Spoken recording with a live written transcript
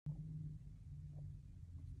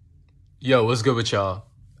Yo, what's good with y'all?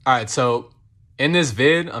 All right, so in this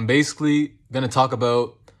vid, I'm basically going to talk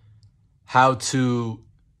about how to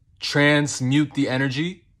transmute the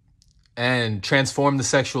energy and transform the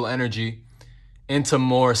sexual energy into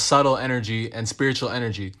more subtle energy and spiritual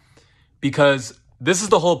energy. Because this is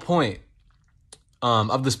the whole point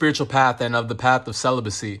of the spiritual path and of the path of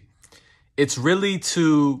celibacy. It's really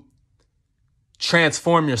to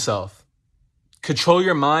transform yourself, control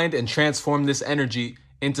your mind and transform this energy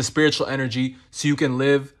into spiritual energy so you can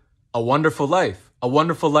live a wonderful life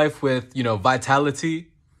with,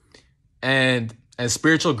 vitality and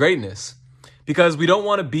spiritual greatness. Because we don't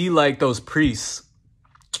want to be like those priests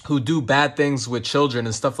who do bad things with children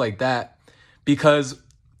and stuff like that, because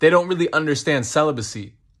they don't really understand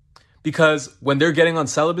celibacy. Because when they're getting on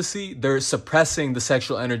celibacy, they're suppressing the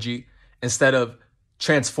sexual energy instead of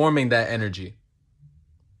transforming that energy.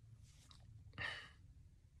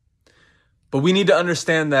 But we need to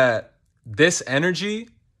understand that this energy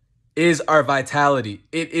is our vitality.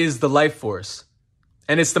 It is the life force.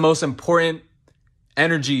 And it's the most important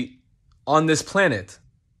energy on this planet.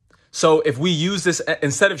 So if we use this,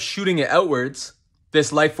 instead of shooting it outwards,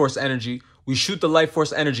 this life force energy, we shoot the life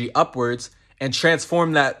force energy upwards and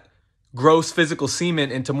transform that gross physical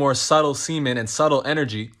semen into more subtle semen and subtle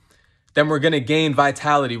energy, then we're going to gain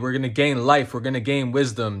vitality. We're going to gain life. We're going to gain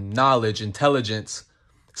wisdom, knowledge, intelligence,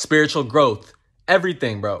 spiritual growth,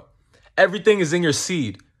 everything, bro. Everything is in your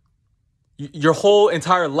seed. Your whole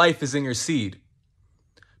entire life is in your seed.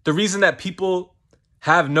 The reason that people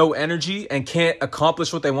have no energy and can't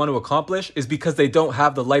accomplish what they want to accomplish is because they don't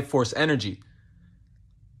have the life force energy.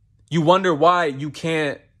 You wonder why you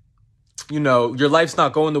can't, your life's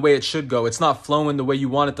not going the way it should go. It's not flowing the way you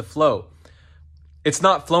want it to flow. It's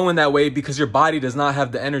not flowing that way because your body does not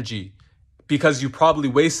have the energy, because you probably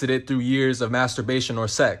wasted it through years of masturbation or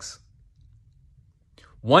sex.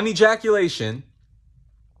 One ejaculation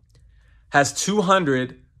has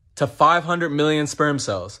 200 to 500 million sperm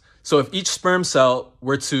cells. So if each sperm cell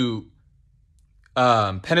were to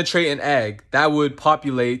penetrate an egg, that would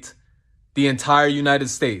populate the entire United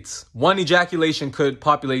States. One ejaculation could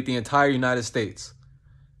populate the entire United States.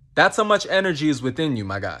 That's how much energy is within you,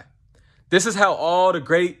 my guy. This is how all the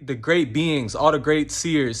great beings, all the great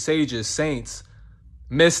seers, sages, saints,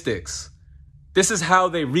 mystics, this is how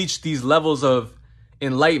they reach these levels of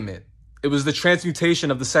enlightenment. It was the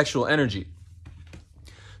transmutation of the sexual energy.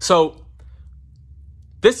 So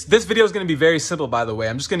this video is going to be very simple, by the way.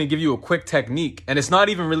 I'm just going to give you a quick technique. And it's not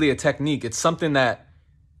even really a technique. It's something that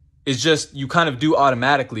is just you kind of do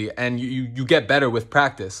automatically and you get better with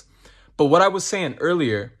practice. But what I was saying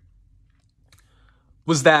earlier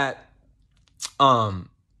was that a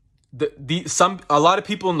lot of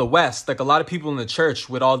people in the West, like a lot of people in the church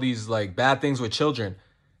with all these like bad things with children,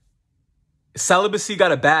 celibacy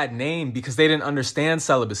got a bad name because they didn't understand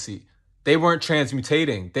celibacy. They weren't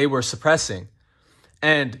transmutating. They were suppressing.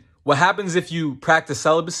 And what happens if you practice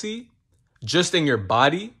celibacy just in your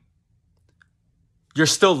body? You're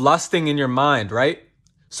still lusting in your mind, right?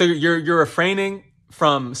 So you're refraining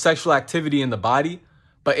from sexual activity in the body,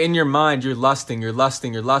 but in your mind, you're lusting,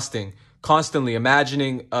 constantly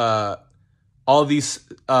imagining all these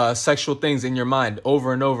sexual things in your mind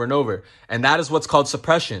over and over and over. And that is what's called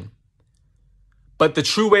suppression. But the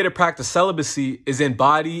true way to practice celibacy is in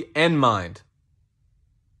body and mind.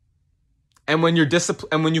 And when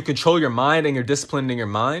when you control your mind and you're disciplined in your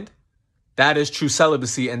mind, that is true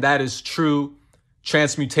celibacy, and that is true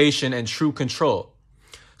transmutation and true control.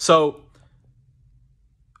 So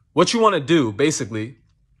what you want to do basically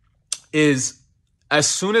is, as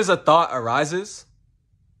soon as a thought arises,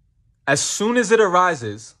 you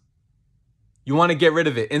want to get rid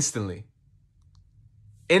of it instantly.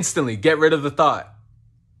 Instantly get rid of the thought.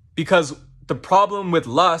 Because the problem with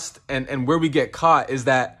lust and where we get caught is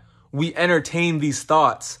that we entertain these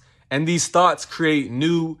thoughts, and these thoughts create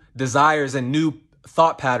new desires and new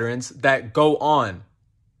thought patterns that go on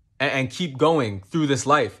and keep going through this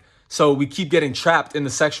life. So we keep getting trapped in the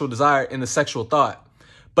sexual desire, in the sexual thought.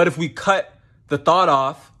 But if we cut the thought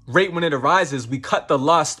off right when it arises, we cut the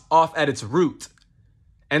lust off at its root.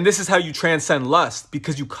 And this is how you transcend lust,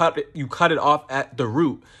 because you cut it off at the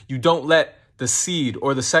root. You don't let the seed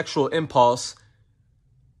or the sexual impulse,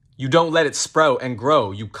 you don't let it sprout and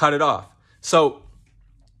grow. You cut it off. So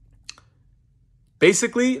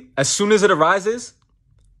basically, as soon as it arises,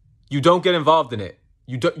 you don't get involved in it.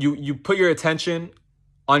 You put your attention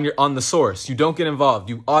on the source. You don't get involved.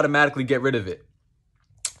 You automatically get rid of it.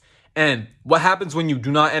 And what happens when you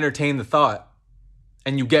do not entertain the thought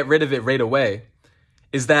and you get rid of it right away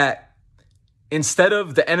is that instead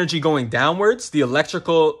of the energy going downwards, the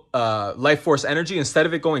electrical life force energy, instead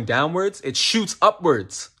of it going downwards, it shoots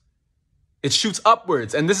upwards. It shoots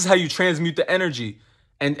upwards. And this is how you transmute the energy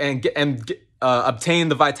and obtain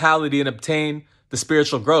the vitality and obtain the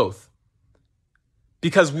spiritual growth.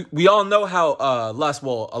 Because we all know how lust,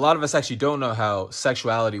 well, a lot of us actually don't know how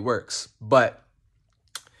sexuality works. But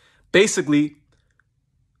basically,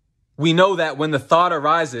 we know that when the thought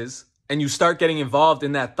arises and you start getting involved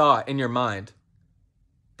in that thought in your mind,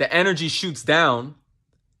 the energy shoots down.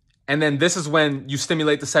 And then this is when you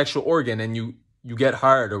stimulate the sexual organ and you get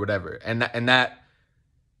hard or whatever. And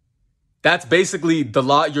that's basically the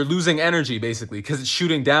law. You're losing energy basically because it's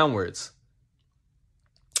shooting downwards.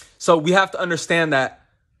 So we have to understand that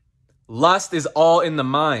lust is all in the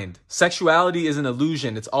mind. Sexuality is an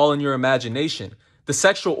illusion. It's all in your imagination. The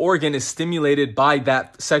sexual organ is stimulated by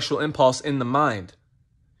that sexual impulse in the mind.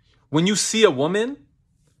 When you see a woman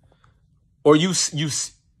or you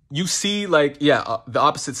see like, the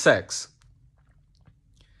opposite sex,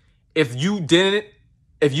 if you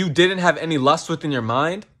didn't have any lust within your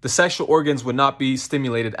mind, the sexual organs would not be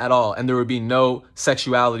stimulated at all. And there would be no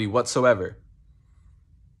sexuality whatsoever.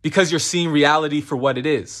 Because you're seeing reality for what it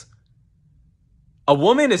is. A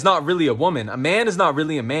woman is not really a woman. A man is not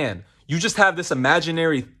really a man. You just have this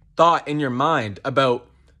imaginary thought in your mind about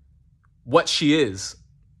what she is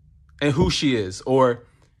and who she is. Or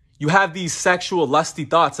you have these sexual lusty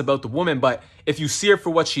thoughts about the woman, but if you see her for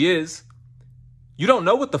what she is, you don't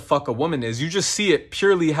know what the fuck a woman is. You just see it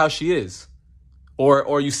purely how she is.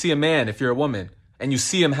 Or you see a man if you're a woman and you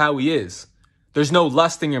see him how he is. There's no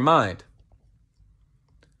lust in your mind.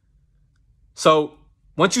 So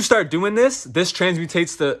once you start doing this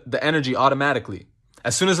transmutates the energy automatically.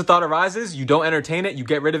 As soon as the thought arises, you don't entertain it, you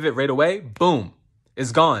get rid of it right away, boom,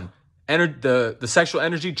 it's gone. The sexual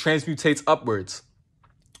energy transmutates upwards.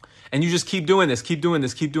 And you just keep doing this, keep doing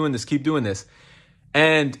this, keep doing this, keep doing this.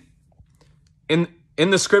 And in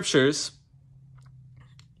the scriptures,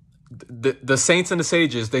 the saints and the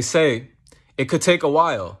sages, they say it could take a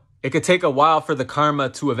while. It could take a while for the karma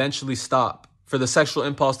to eventually stop, for the sexual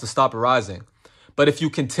impulse to stop arising. But if you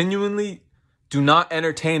continually do not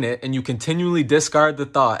entertain it and you continually discard the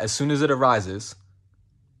thought as soon as it arises,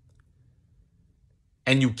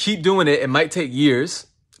 and you keep doing it, it might take years,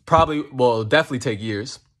 it'll definitely take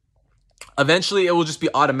years. Eventually, it will just be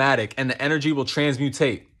automatic and the energy will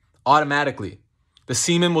transmutate automatically. The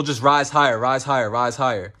semen will just rise higher, rise higher, rise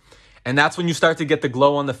higher. And that's when you start to get the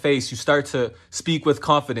glow on the face. You start to speak with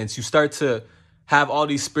confidence. You start to have all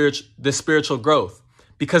this spiritual growth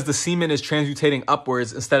because the semen is transmutating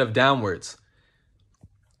upwards instead of downwards.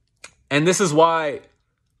 And this is why,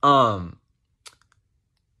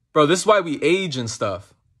 this is why we age and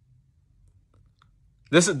stuff.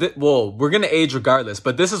 We're going to age regardless,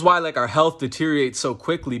 but this is why like our health deteriorates so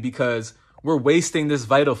quickly because we're wasting this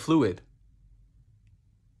vital fluid.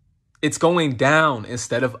 It's going down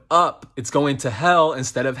instead of up. It's going to hell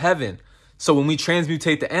instead of heaven. So when we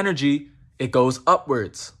transmutate the energy, it goes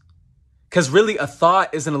upwards. Because really a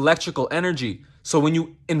thought is an electrical energy. So when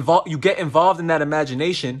you get involved in that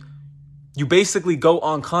imagination, you basically go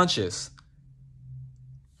unconscious.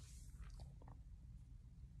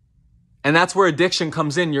 And that's where addiction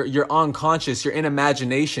comes in. You're unconscious. You're in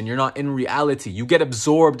imagination. You're not in reality. You get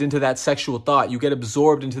absorbed into that sexual thought. You get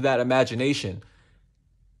absorbed into that imagination.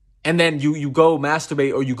 And then you go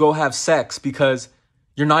masturbate or you go have sex because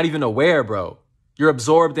you're not even aware, bro. You're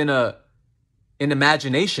absorbed in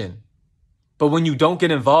imagination. But when you don't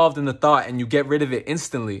get involved in the thought and you get rid of it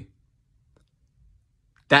instantly,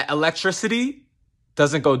 that electricity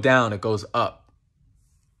doesn't go down, it goes up.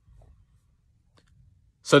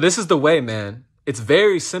 So this is the way, man. It's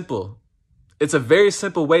very simple. It's a very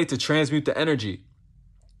simple way to transmute the energy.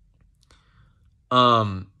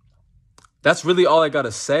 That's really all I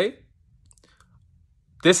gotta say.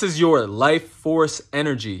 This is your life force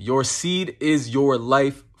energy. Your seed is your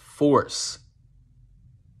life force.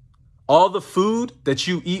 All the food that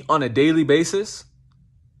you eat on a daily basis,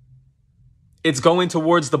 it's going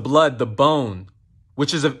towards the blood, the bone,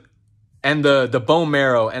 and the bone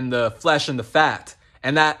marrow and the flesh and the fat.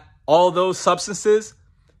 And that all those substances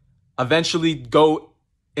eventually go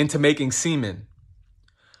into making semen.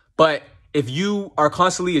 But if you are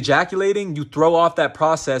constantly ejaculating, you throw off that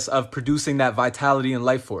process of producing that vitality and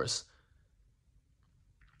life force.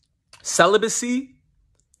 Celibacy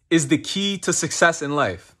is the key to success in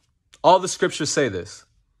life. All the scriptures say this.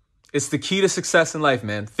 It's the key to success in life,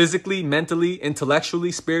 man. Physically, mentally,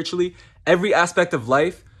 intellectually, spiritually, every aspect of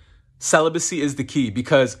life, celibacy is the key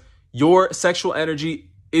because your sexual energy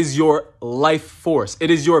is your life force. It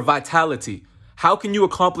is your vitality. How can you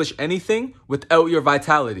accomplish anything without your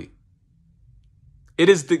vitality? It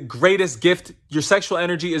is the greatest gift. Your sexual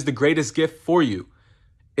energy is the greatest gift for you.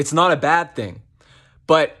 It's not a bad thing.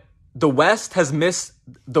 But the West has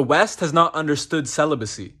not understood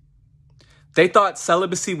celibacy. They thought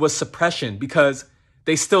celibacy was suppression because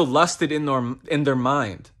they still lusted in their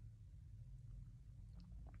mind.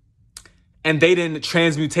 And they didn't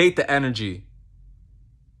transmutate the energy.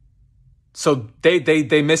 So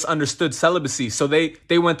they misunderstood celibacy. So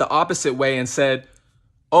they went the opposite way and said,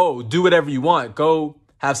 oh, do whatever you want. Go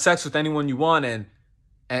have sex with anyone you want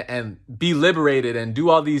and be liberated and do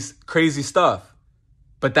all these crazy stuff.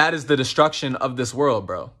 But that is the destruction of this world,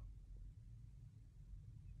 bro.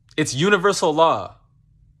 It's universal law.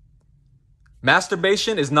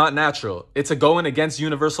 Masturbation is not natural. It's a going against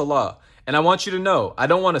universal law. And I want you to know, I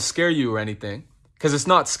don't want to scare you or anything, because it's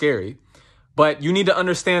not scary. But you need to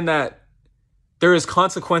understand that there is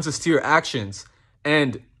consequences to your actions.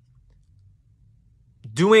 And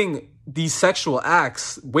doing these sexual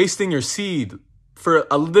acts, wasting your seed for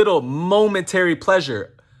a little momentary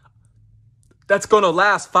pleasure, that's going to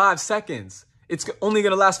last 5 seconds. It's only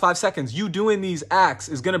going to last 5 seconds. You doing these acts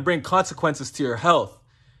is going to bring consequences to your health.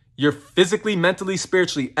 Your physically, mentally,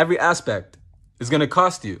 spiritually, every aspect is going to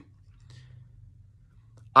cost you.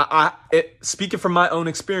 Speaking from my own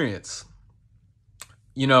experience,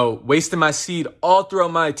 wasting my seed all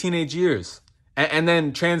throughout my teenage years and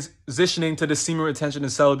then transitioning to the semen retention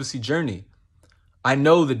and celibacy journey. I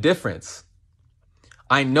know the difference.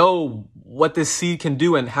 I know what this seed can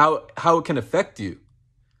do and how it can affect you.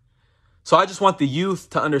 So I just want the youth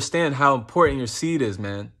to understand how important your seed is,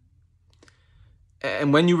 man.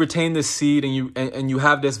 And when you retain this seed and you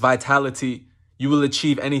have this vitality, you will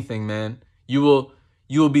achieve anything, man. You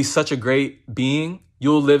will be such a great being. You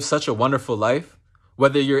will live such a wonderful life.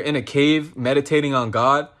 Whether you're in a cave meditating on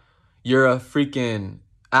God, you're a freaking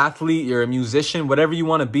athlete, you're a musician, whatever you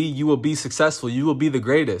want to be, you will be successful. You will be the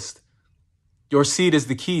greatest. Your seed is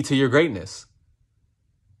the key to your greatness.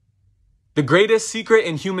 The greatest secret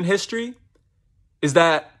in human history is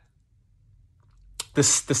that the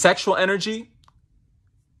sexual energy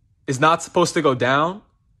is not supposed to go down.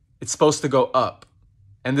 It's supposed to go up.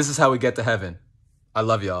 And this is how we get to heaven. I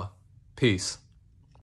love y'all. Peace.